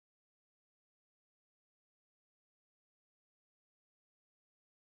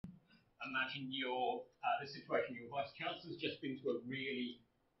imagine you're the situation, your vice chancellor's just been to a really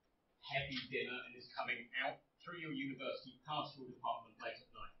heavy dinner and is coming out through your university past your department late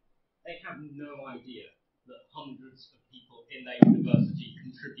at night. They have no idea that hundreds of people in their university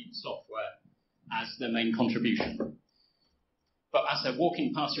contribute software as their main contribution. But as they're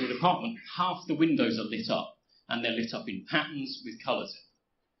walking past your department, half the windows are lit up, and they're lit up in patterns with colours in.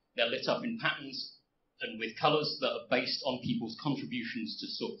 They're lit up in patterns and with colours that are based on people's contributions to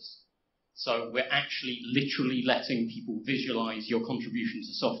source. So we're actually literally letting people visualize your contribution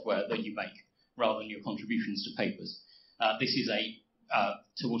to software that you make, rather than your contributions to papers. This is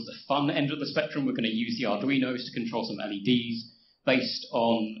towards the fun end of the spectrum. We're going to use the Arduinos to control some LEDs based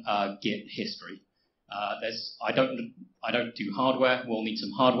on Git history. I don't do hardware. We'll need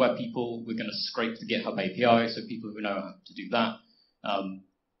some hardware people. We're going to scrape the GitHub API, so people who know how to do that. And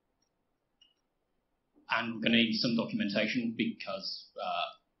we're going to need some documentation because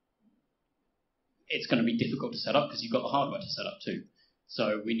it's going to be difficult to set up because you've got the hardware to set up too.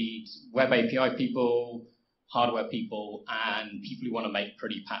 So we need web API people, hardware people, and people who want to make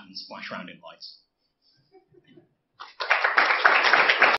pretty patterns splash around in lights.